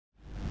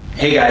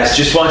Hey guys,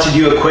 just want to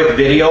do a quick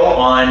video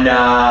on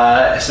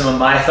some of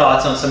my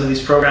thoughts on some of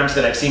these programs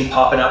that I've seen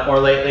popping up more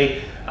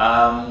lately.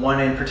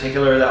 One in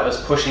particular that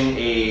was pushing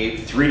a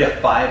 3 to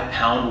 5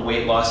 pound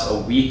weight loss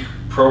a week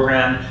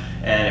program,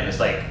 and it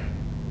was like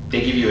they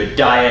give you a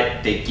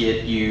diet, they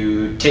get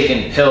you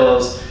taking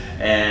pills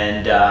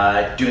and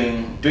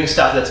doing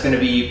stuff that's going to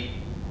be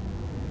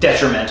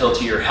detrimental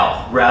to your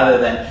health rather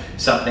than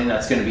something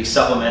that's going to be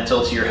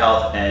supplemental to your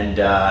health and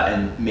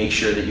make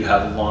sure that you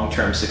have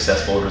long-term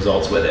successful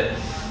results with it.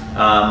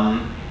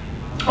 A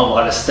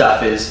lot of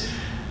stuff is,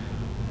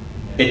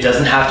 it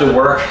doesn't have to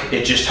work,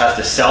 it just has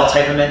to sell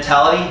type of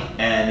mentality.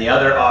 And the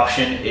other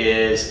option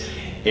is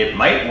it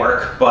might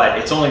work, but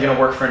it's only going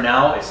to work for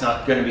now. It's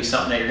not going to be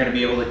something that you're going to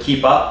be able to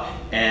keep up,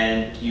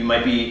 and you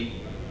might be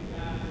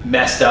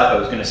messed up. I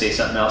was going to say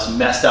something else,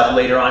 messed up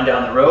later on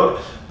down the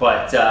road.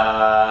 But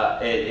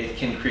it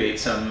can create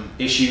some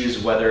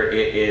issues, whether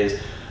it is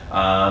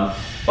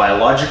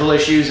biological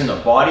issues in the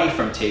body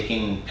from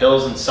taking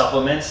pills and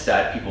supplements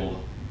that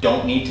people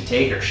don't need to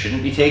take or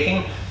shouldn't be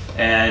taking,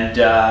 and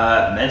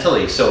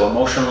mentally, so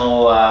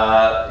emotional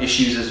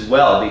issues as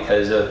well,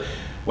 because of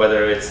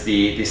whether it's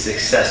the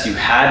success you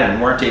had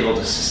and weren't able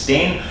to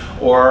sustain,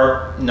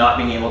 or not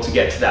being able to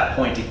get to that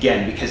point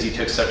again because you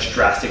took such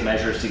drastic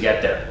measures to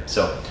get there.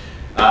 So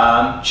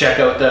check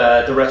out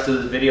the rest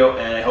of the video,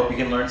 and I hope you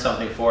can learn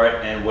something for it.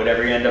 And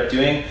whatever you end up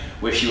doing,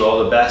 wish you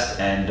all the best,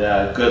 and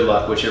good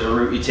luck whichever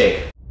route you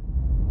take.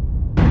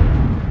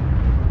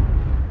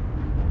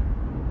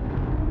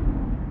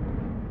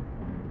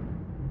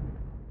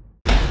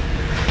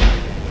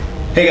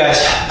 Hey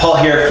guys, Paul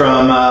here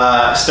from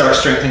Starke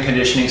Strength and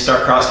Conditioning,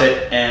 Starke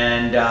CrossFit,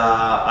 and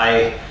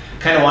I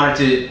kind of wanted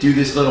to do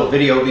this little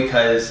video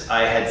because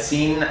I had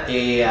seen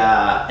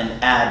an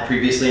ad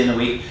previously in the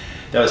week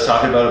that was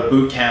talking about a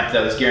boot camp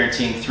that was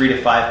guaranteeing 3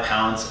 to 5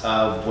 pounds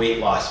of weight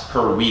loss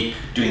per week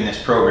doing this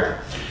program.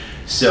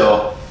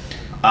 So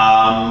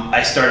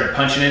I started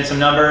punching in some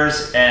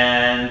numbers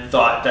and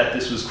thought that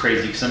this was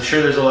crazy, because I'm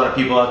sure there's a lot of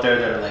people out there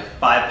that are like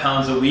 5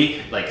 pounds a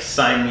week, like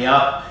sign me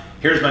up,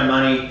 here's my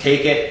money,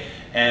 take it.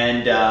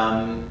 And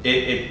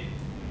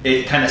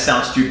it kind of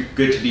sounds too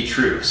good to be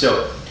true.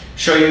 So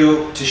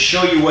to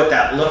show you what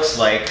that looks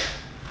like,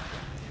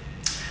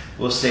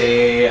 we'll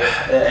say,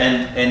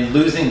 and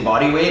losing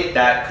body weight,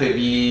 that could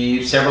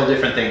be several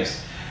different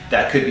things.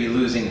 That could be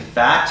losing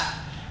fat,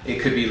 it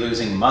could be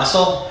losing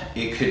muscle,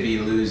 it could be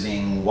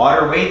losing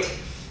water weight,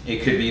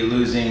 it could be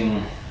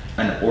losing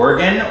an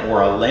organ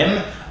or a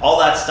limb. All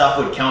that stuff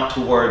would count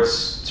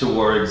towards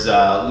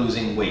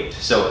losing weight.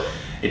 So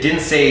it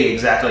didn't say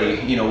exactly,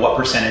 you know, what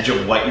percentage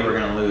of what you were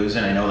going to lose,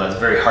 and I know that's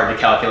very hard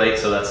to calculate,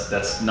 so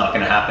that's not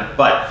going to happen.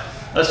 But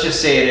let's just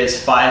say it is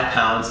 5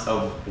 pounds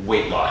of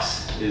weight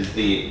loss is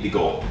the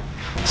goal.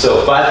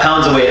 So 5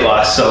 pounds of weight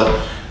loss. So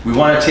we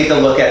want to take a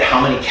look at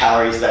how many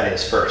calories that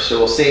is first. So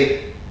we'll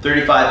say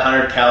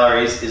 3,500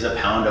 calories is a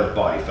pound of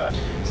body fat.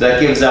 So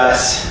that gives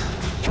us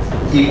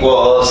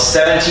equals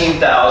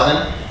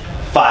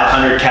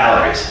 17,500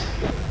 calories.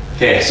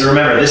 Okay, so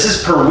remember, this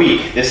is per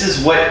week. This is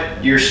what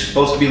you're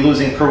supposed to be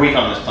losing per week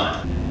on this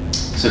plan.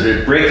 So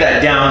to break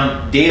that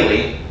down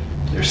daily,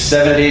 there's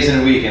 7 days in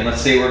a week, and let's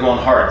say we're going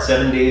hard,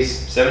 7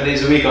 days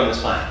a week on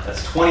this plan.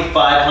 That's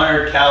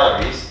 2,500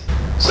 calories.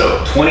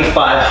 So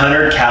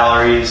 2,500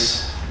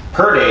 calories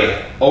per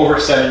day over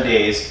 7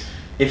 days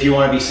if you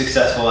want to be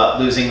successful at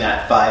losing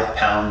that 5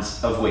 pounds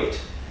of weight.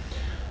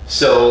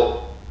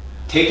 So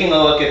taking a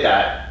look at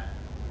that,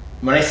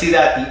 when I see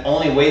that, the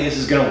only way this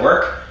is going to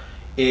work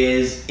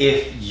is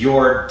if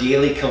your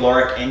daily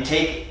caloric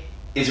intake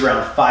is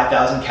around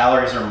 5,000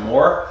 calories or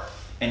more,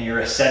 and you're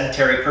a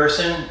sedentary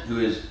person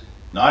who is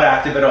not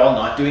active at all,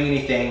 not doing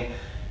anything.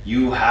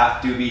 You have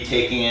to be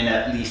taking in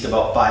at least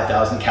about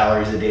 5,000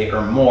 calories a day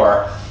or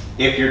more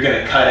if you're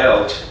going to cut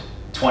out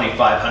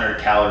 2,500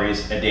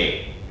 calories a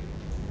day.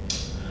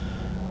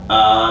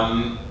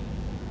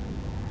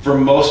 For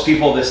most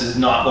people, this is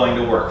not going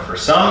to work. For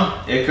some,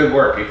 it could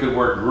work. It could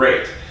work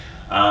great.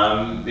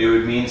 It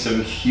would mean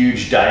some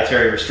huge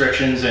dietary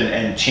restrictions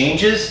and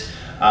changes,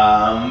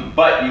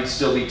 but you'd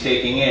still be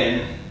taking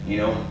in, you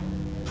know,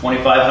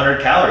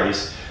 2,500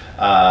 calories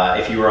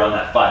if you were on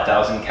that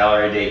 5,000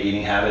 calorie a day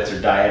eating habits or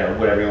diet or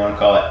whatever you want to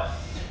call it.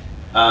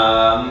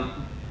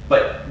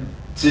 But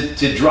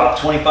to drop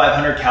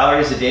 2,500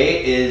 calories a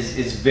day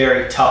is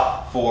very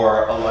tough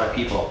for a lot of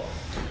people.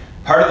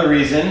 Part of the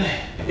reason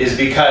is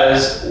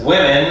because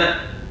women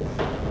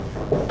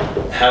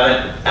have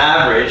an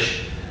average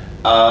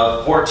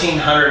of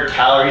 1,400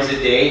 calories a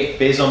day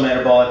basal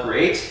metabolic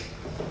rate,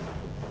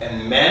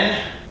 and men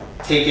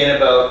take in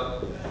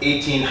about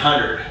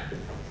 1,800,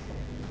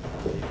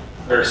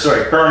 or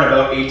sorry, burn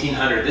about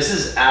 1,800. This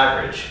is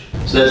average.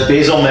 So that's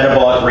basal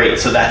metabolic rate.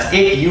 So that's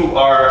if you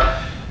are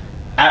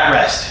at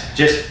rest,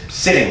 just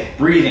sitting,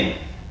 breathing,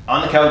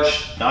 on the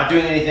couch, not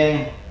doing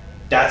anything,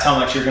 that's how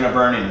much you're gonna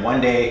burn in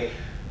one day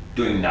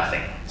doing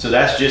nothing. So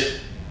that's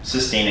just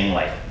sustaining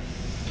life.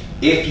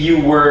 If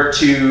you were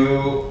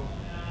to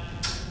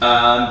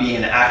be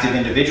an active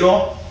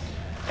individual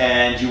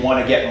and you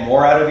want to get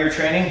more out of your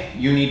training,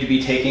 you need to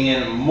be taking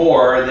in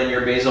more than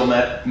your basal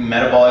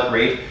metabolic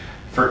rate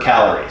for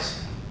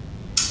calories.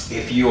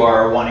 If you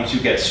are wanting to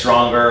get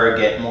stronger,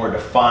 get more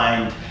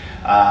defined,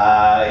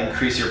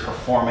 increase your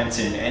performance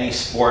in any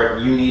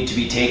sport, you need to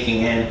be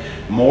taking in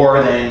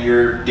more than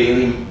your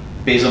daily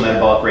basal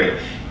metabolic rate.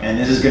 And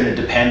this is going to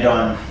depend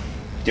on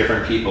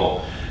different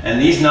people.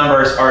 And these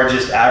numbers are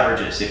just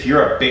averages. If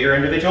you're a bigger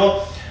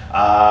individual,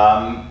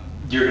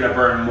 you're going to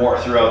burn more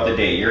throughout the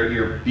day.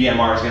 Your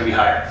BMR is going to be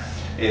higher.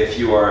 If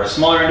you are a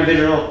smaller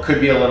individual, could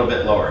be a little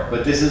bit lower.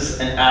 But this is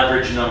an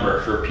average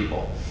number for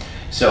people.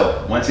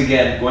 So once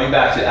again, going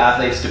back to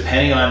athletes,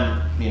 depending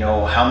on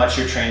how much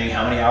you're training,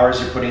 how many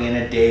hours you're putting in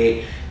a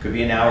day, could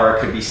be an hour,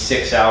 it could be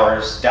 6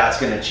 hours, that's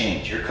going to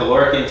change. Your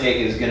caloric intake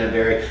is going to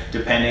vary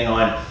depending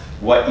on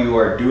what you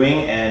are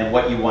doing and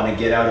what you want to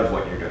get out of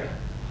what you're doing.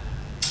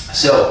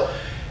 So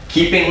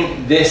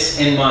keeping this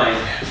in mind,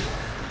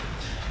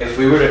 if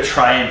we were to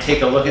try and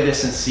take a look at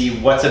this and see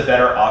what's a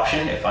better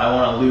option, if I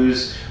want to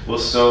lose,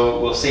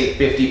 we'll say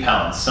 50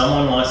 pounds.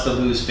 Someone wants to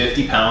lose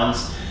 50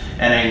 pounds,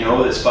 and I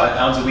know this 5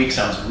 pounds a week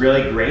sounds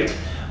really great,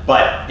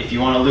 but if you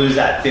want to lose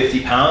that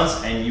 50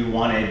 pounds and you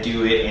want to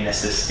do it in a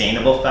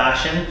sustainable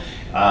fashion,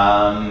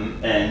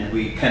 and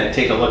we kind of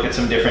take a look at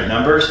some different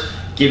numbers,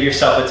 give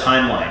yourself a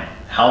timeline.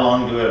 How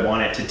long do I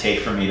want it to take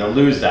for me to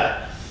lose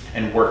that?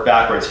 And work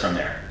backwards from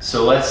there.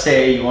 So let's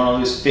say you want to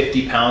lose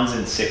 50 pounds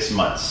in 6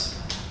 months.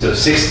 So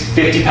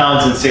 50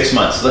 pounds in 6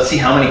 months. Let's see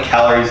how many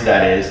calories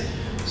that is.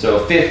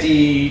 So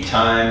 50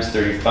 times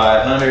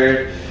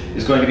 3,500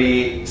 is going to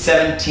be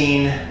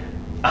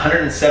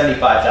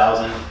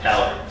 175,000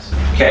 calories.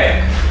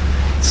 Okay,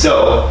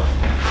 so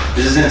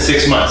this is in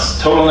 6 months.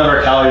 Total number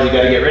of calories you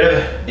got to get rid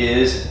of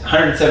is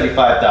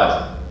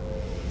 175,000.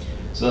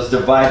 So let's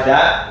divide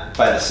that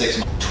by the 6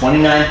 months.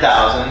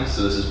 29,000,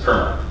 so this is per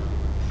month.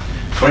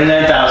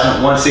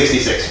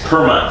 29,166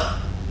 per month.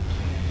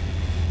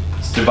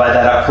 Let's divide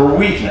that up per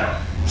week now.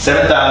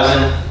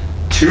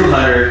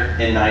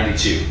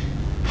 7,292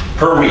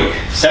 per week.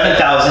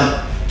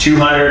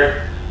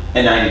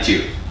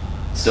 7,292.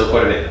 Still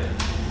quite a bit.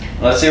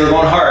 Let's say we're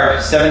going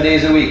hard 7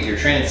 days a week. You're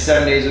training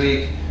 7 days a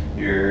week.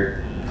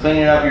 You're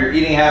cleaning up your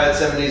eating habits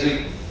 7 days a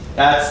week.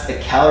 That's a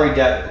calorie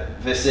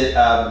deficit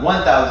of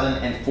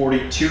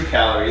 1,042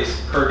 calories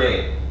per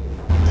day.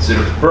 So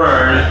to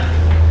burn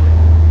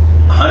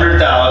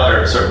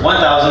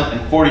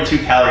 1,042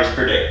 calories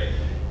per day.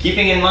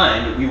 Keeping in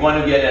mind, we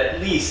want to get at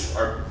least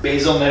our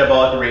basal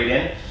metabolic rate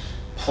in,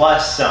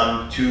 plus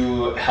some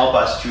to help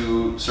us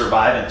to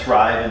survive and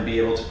thrive and be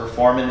able to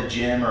perform in the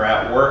gym or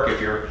at work if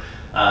you've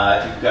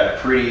got a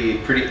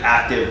pretty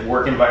active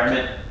work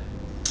environment.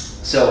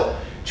 So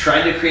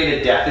trying to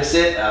create a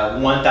deficit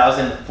of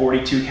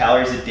 1,042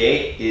 calories a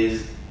day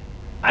is,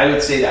 I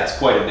would say that's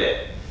quite a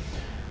bit.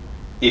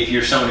 If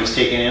you're someone who's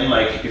taking in,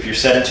 if you're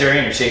sedentary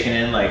and you're taking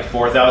in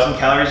 4,000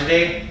 calories a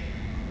day,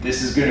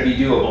 this is going to be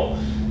doable.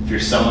 If you're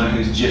someone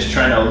who's just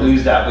trying to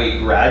lose that weight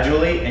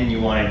gradually and you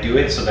want to do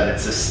it so that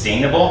it's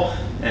sustainable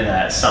and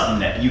that's something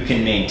that you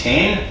can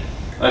maintain,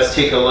 let's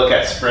take a look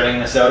at spreading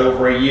this out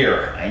over a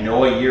year. I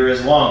know a year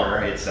is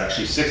longer. It's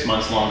actually 6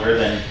 months longer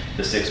than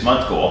the 6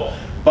 month goal,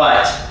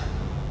 but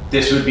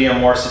this would be a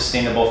more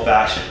sustainable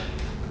fashion.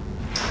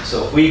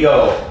 So if we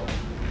go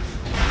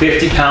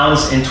 50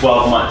 pounds in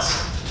 12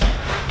 months,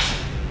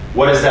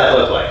 what does that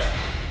look like?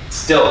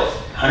 Still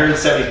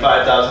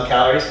 175,000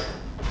 calories.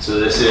 So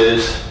this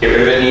is, get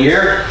rid of it in a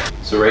year.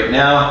 So right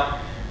now,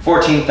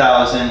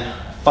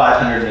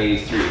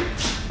 14,583.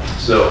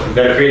 So we've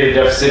got to create a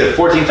deficit of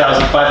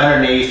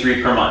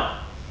 14,583 per month.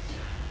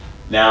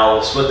 Now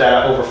we'll split that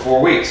up over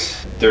 4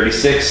 weeks.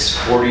 36,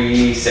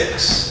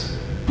 46.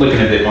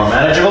 Looking a bit more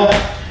manageable.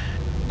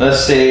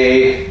 Let's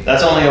say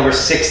that's only over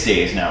 6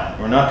 days now.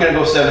 We're not going to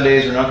go 7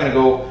 days. We're not going to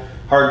go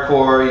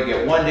hardcore. You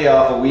get 1 day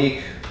off a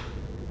week.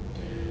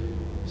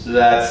 So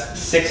that's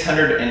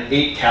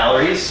 608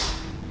 calories.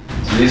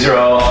 So these are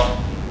all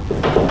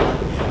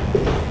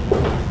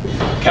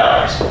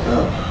calories.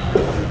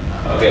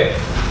 Okay,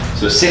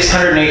 so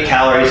 608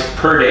 calories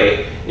per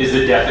day is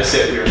the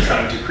deficit we are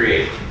trying to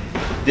create.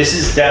 This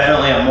is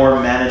definitely a more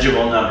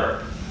manageable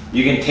number.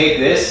 You can take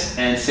this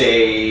and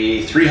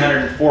say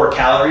 304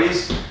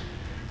 calories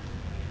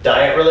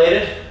diet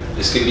related.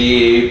 This could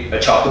be a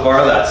chocolate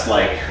bar that's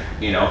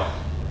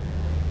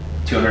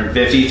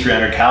 250,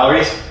 300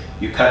 calories.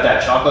 You cut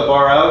that chocolate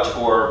bar out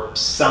or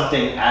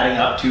something adding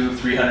up to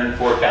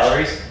 304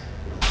 calories.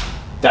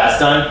 That's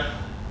done.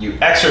 You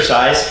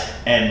exercise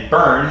and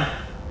burn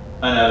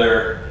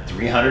another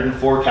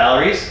 304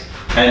 calories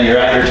and you're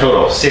at your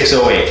total,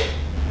 608.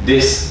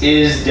 This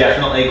is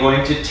definitely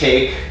going to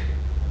take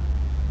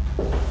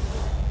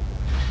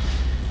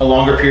a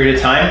longer period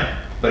of time,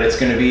 but it's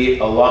going to be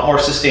a lot more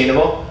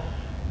sustainable.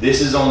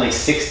 This is only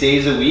 6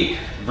 days a week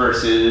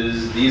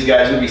versus these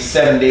guys would be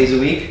 7 days a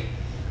week.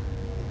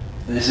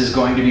 This is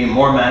going to be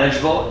more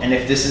manageable, and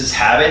if this is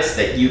habits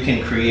that you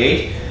can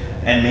create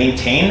and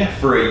maintain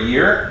for a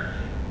year,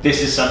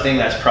 this is something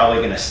that's probably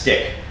going to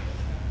stick.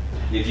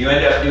 If you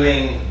end up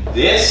doing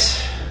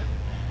this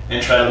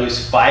and try to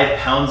lose 5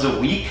 pounds a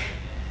week,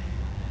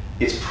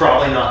 it's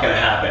probably not going to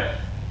happen.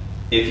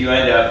 If you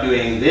end up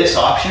doing this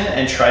option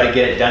and try to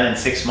get it done in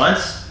 6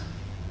 months,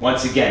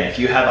 once again, if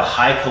you have a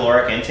high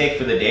caloric intake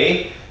for the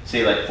day,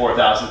 say like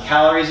 4,000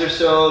 calories or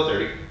so,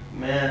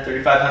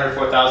 3,500,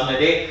 4,000 a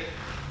day,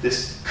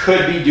 this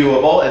could be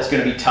doable. It's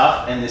going to be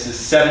tough, and this is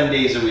 7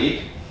 days a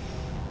week.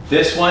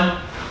 This one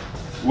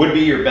would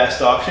be your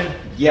best option.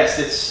 Yes,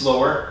 it's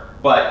slower,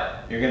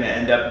 but you're going to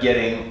end up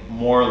getting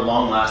more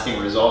long-lasting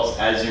results,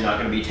 as you're not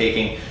going to be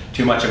taking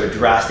too much of a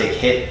drastic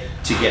hit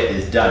to get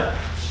this done.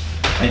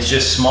 It's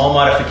just small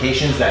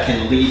modifications that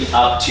can lead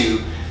up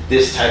to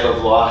this type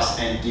of loss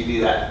and give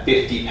you that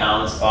 50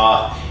 pounds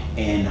off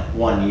in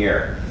 1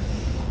 year.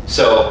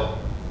 So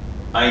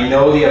I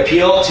know the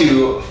appeal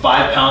to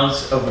 5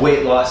 pounds of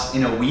weight loss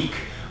in a week,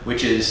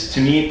 which is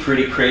to me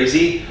pretty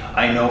crazy.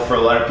 I know for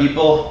a lot of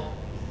people,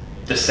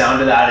 the sound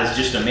of that is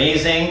just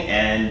amazing,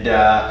 and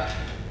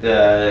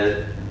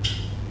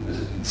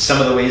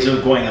some of the ways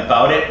of going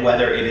about it,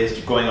 whether it is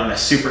going on a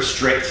super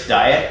strict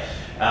diet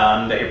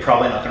that you're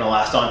probably not going to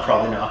last on,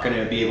 probably not going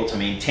to be able to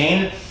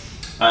maintain,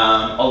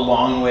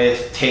 along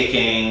with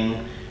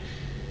taking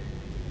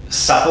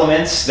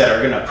supplements that are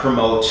going to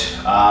promote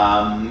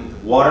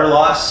water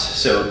loss,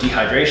 so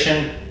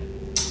dehydration,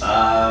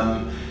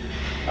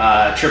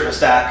 triple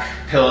stack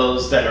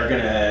pills that are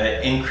going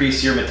to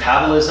increase your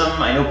metabolism.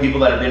 I know people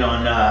that have been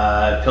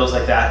on pills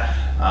like that,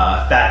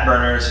 fat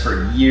burners,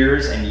 for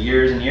years and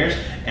years and years,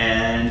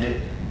 and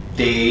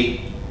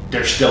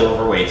they're still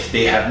overweight.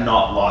 They have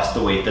not lost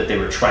the weight that they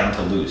were trying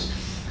to lose.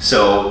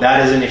 So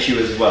that is an issue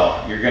as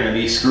well. You're going to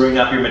be screwing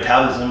up your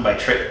metabolism by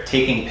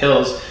taking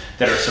pills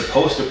that are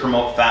supposed to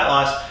promote fat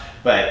loss,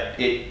 but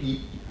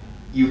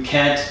you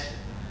can't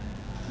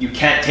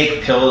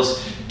take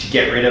pills to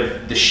get rid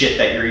of the shit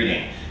that you're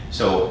eating.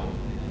 So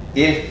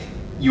if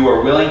you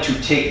are willing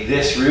to take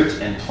this route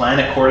and plan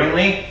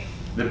accordingly,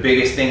 the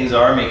biggest things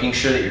are making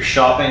sure that you're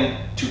shopping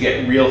to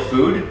get real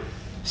food,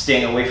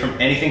 staying away from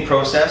anything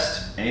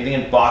processed, anything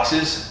in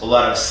boxes. A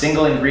lot of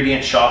single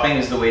ingredient shopping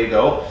is the way to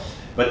go,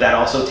 but that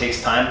also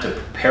takes time to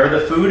prepare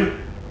the food,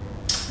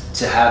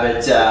 to have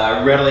it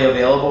readily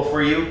available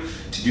for you,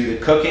 to do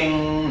the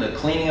cooking, the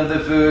cleaning of the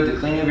food, the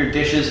cleaning of your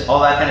dishes. All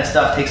that kind of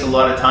stuff takes a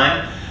lot of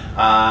time,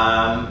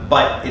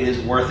 but it is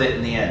worth it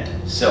in the end.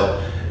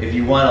 So if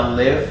you want to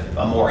live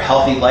a more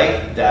healthy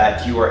life,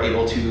 that you are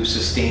able to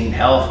sustain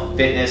health,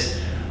 fitness,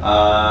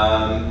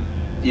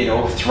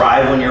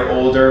 thrive when you're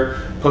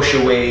older, push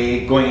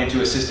away going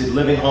into assisted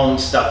living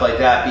homes, stuff like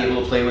that, be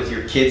able to play with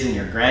your kids and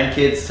your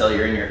grandkids till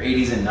you're in your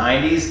 80s and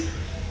 90s,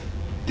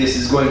 this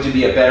is going to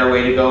be a better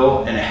way to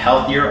go and a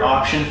healthier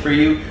option for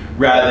you,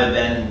 rather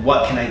than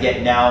what can I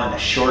get now in the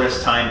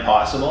shortest time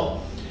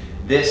possible.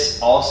 This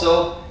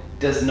also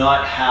does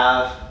not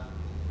have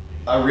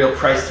a real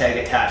price tag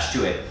attached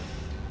to it.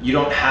 You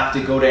don't have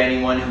to go to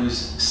anyone who's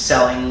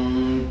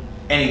selling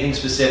anything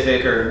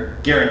specific or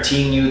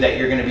guaranteeing you that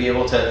you're going to be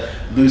able to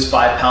lose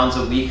 5 pounds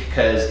a week,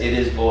 because it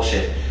is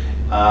bullshit.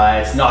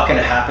 It's not going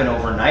to happen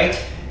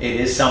overnight. It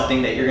is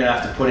something that you're going to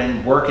have to put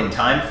in work and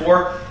time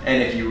for,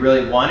 and if you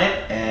really want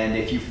it and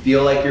if you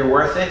feel like you're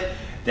worth it,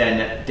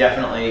 then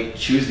definitely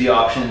choose the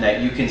option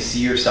that you can see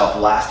yourself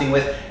lasting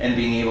with and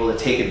being able to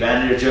take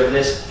advantage of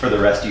this for the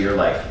rest of your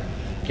life.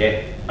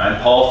 Okay,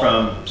 I'm Paul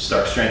from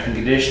Starke Strength and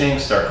Conditioning,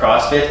 Starke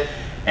CrossFit,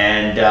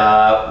 and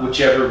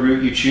whichever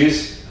route you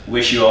choose,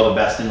 wish you all the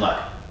best in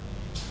luck.